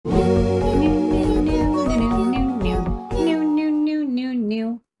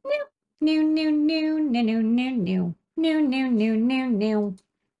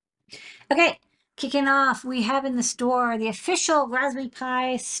Okay, kicking off, we have in the store the official Raspberry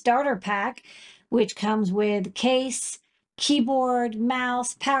Pi starter pack, which comes with case, keyboard,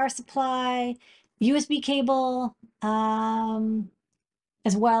 mouse, power supply, USB cable,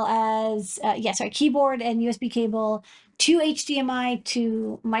 as well as, keyboard and USB cable, two HDMI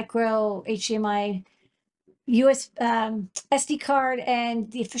to micro HDMI SD card,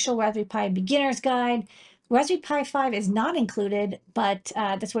 and the official Raspberry Pi beginner's guide. Raspberry Pi 5 is not included, but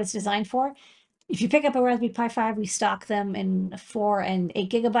that's what it's designed for. If you pick up a Raspberry Pi 5, we stock them in 4 and 8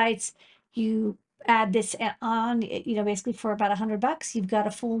 gigabytes. You add this on, basically for about $100. You've got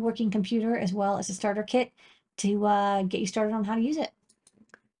a full working computer as well as a starter kit to get you started on how to use it.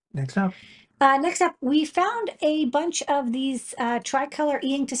 Next up. Next up, we found a bunch of these tricolor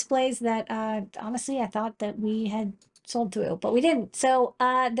e-ink displays that honestly I thought that we had sold through, but we didn't. So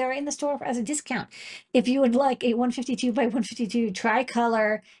they're in the store as a discount. If you would like a 152 by 152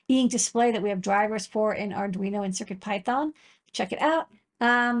 tricolor e-ink display that we have drivers for in Arduino and CircuitPython, check it out.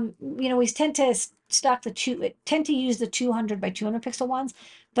 We tend to use the 200 by 200 pixel ones,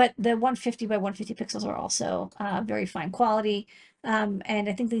 but the 150 by 150 pixels are also very fine quality. And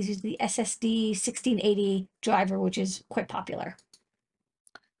I think these use the SSD 1680 driver, which is quite popular.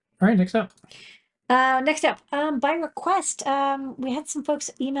 All right, next up. By request, we had some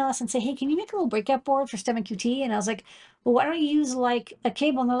folks email us and say, hey, can you make a little breakout board for Stemma QT? And I was like, well, why don't you use like a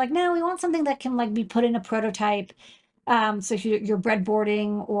cable? And they're like, no, we want something that can like be put in a prototype. So if you're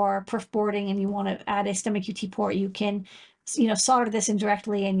breadboarding or perf boarding and you want to add a Stemma QT port, you can, solder this in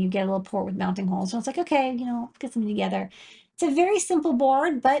directly and you get a little port with mounting holes. So it's like, okay, get something together. It's a very simple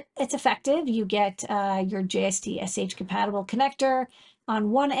board, but it's effective. You get your JST SH compatible connector.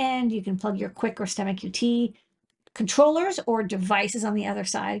 On one end, you can plug your Qwiic or Stemma QT controllers or devices on the other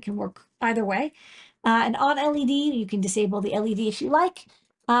side. It can work either way. And on LED, you can disable the LED if you like.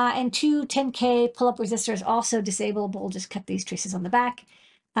 And two 10K pull-up resistors, also disableable. Just cut these traces on the back.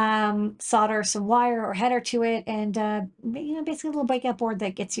 Solder some wire or header to it, and basically a little breakout board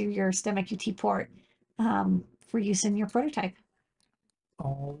that gets you your Stemma QT port for use in your prototype.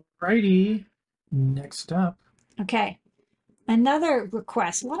 All righty. Next up. Okay. Another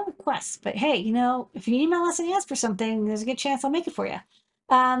request, a lot of requests, but hey, if you email us and ask for something, there's a good chance I'll make it for you.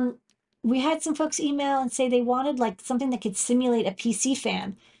 We had some folks email and say they wanted like something that could simulate a PC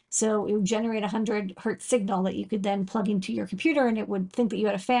fan. So it would generate 100 hertz signal that you could then plug into your computer, and it would think that you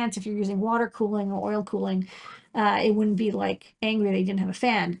had a fan. So if you're using water cooling or oil cooling, it wouldn't be like angry that you didn't have a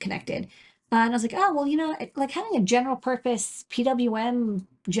fan connected. And I was like, oh, well, like having a general purpose PWM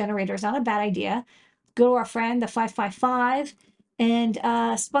generator is not a bad idea. Go to our friend, the 555, and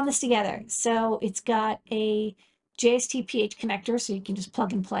spun this together. So it's got a JST PH connector, so you can just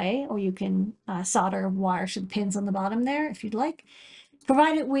plug and play, or you can solder wires to the pins on the bottom there if you'd like.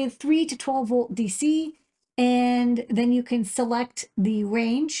 Provide it with 3 to 12 volt DC, and then you can select the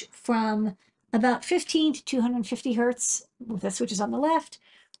range from about 15 to 250 hertz with the switches on the left,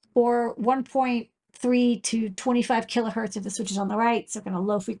 or 1.3 to 25 kilohertz if the switch is on the right, so kind of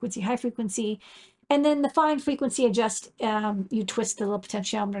low frequency, high frequency. And then the fine frequency adjust, you twist the little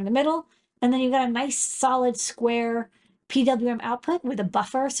potentiometer in the middle, and then you've got a nice solid square PWM output with a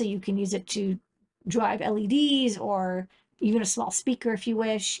buffer, so you can use it to drive LEDs or even a small speaker if you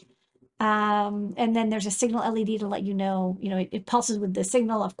wish. And then there's a signal LED to let you know, it pulses with the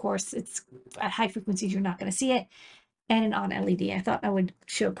signal. Of course, it's at high frequencies, you're not going to see it. And an on LED. I thought I would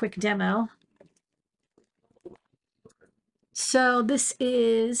show a quick demo. So this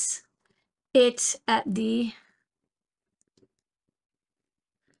is it at the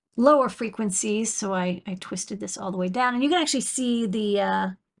lower frequencies. So I twisted this all the way down, and you can actually see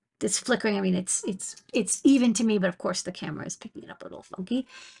the this flickering. I mean, it's even to me, but of course the camera is picking it up a little funky.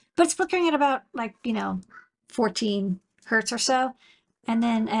 But it's flickering at about 14 hertz or so. And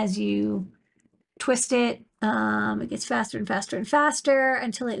then as you twist it, it gets faster and faster and faster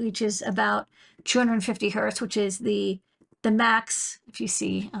until it reaches about 250 hertz, which is the max. If you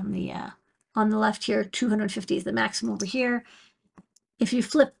see on the left here, 250 is the maximum over here. If you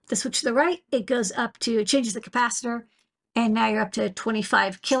flip the switch to the right, it changes the capacitor, and now you're up to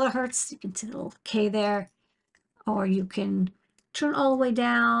 25 kilohertz. You can see the little K there, or you can turn all the way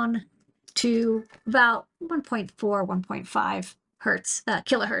down to about 1.4, 1.5 hertz,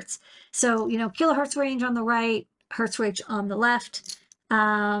 kilohertz. So, kilohertz range on the right, hertz range on the left.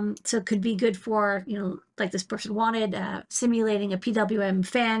 So it could be good for, like this person wanted, simulating a PWM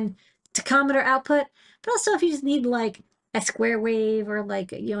fan tachometer output, but also if you just need like a square wave or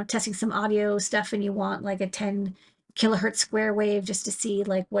like, testing some audio stuff and you want like a 10 kilohertz square wave just to see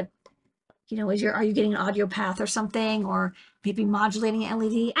like what you know, are you getting an audio path or something, or maybe modulating an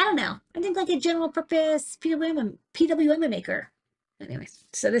LED? I don't know. I think like a general purpose PWM maker. Anyways,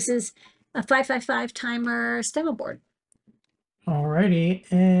 so this is a 555 timer Stemma board.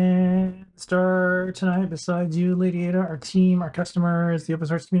 Alrighty, and star tonight, besides you, Lady Ada, our team, our customers, the open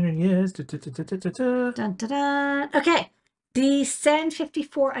source community is. Dun, dun, dun. Okay, the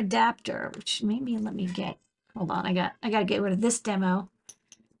SEN54 adapter, which maybe let me get. Hold on, I gotta get rid of this demo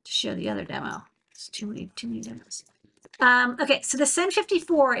to show the other demo. It's too many demos. Okay, so the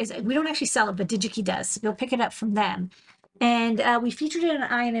SEN54 is, we don't actually sell it, but DigiKey does. So go pick it up from them. And we featured it in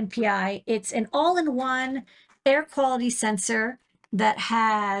INMPI. It's an all-in-one air quality sensor that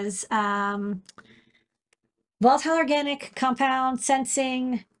has volatile organic compound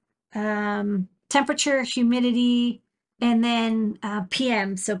sensing, temperature, humidity, and then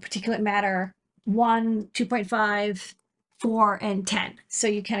PM, so particulate matter, 1, 2.5, 4, and 10. So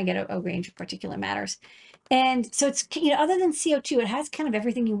you kind of get a range of particulate matters. And so it's, you know, other than CO2, it has kind of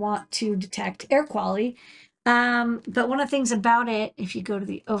everything you want to detect air quality. But one of the things about it, if you go to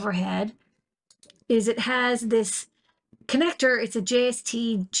the overhead, is it has this connector. It's a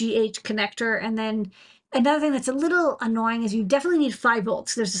JST GH connector. And then another thing that's a little annoying is you definitely need 5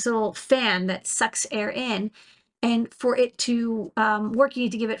 volts. There's this little fan that sucks air in. And for it to work, you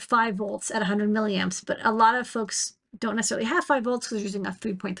need to give it 5 volts at 100 milliamps. But a lot of folks don't necessarily have 5 volts because they're using a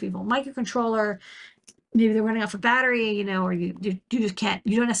 3.3 volt microcontroller. Maybe they're running off a battery, you know, or you just can't,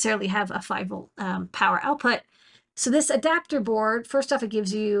 you don't necessarily have a 5 volt power output. So this adapter board, first off, it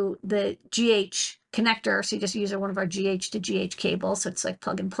gives you the GH connector. So you just use one of our GH to GH cables. So it's like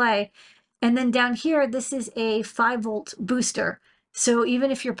plug and play. And then down here, this is a 5 volt booster. So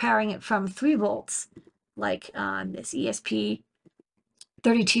even if you're powering it from 3 volts, like on this ESP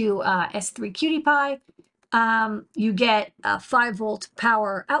 32 S3 Qt Py, you get a 5 volt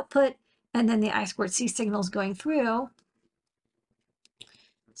power output, and then the I2C signals going through.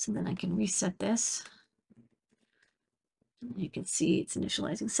 So then I can reset this. You can see it's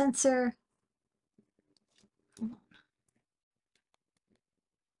initializing sensor.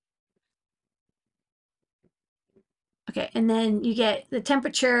 Okay, and then you get the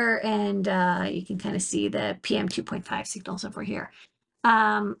temperature, and you can kind of see the PM 2.5 signals over here.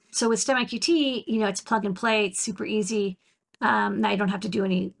 So with Stemma QT, you know, it's plug and play. It's super easy. Now you don't have to do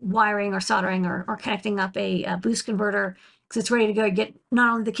any wiring or soldering or connecting up a boost converter, because it's ready to go. You get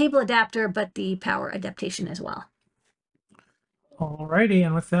not only the cable adapter, but the power adaptation as well. Alrighty,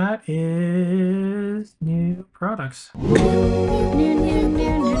 and with that is new products. New, new, new,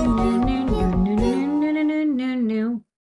 new, new, new, new, new, new, new, new, new, new.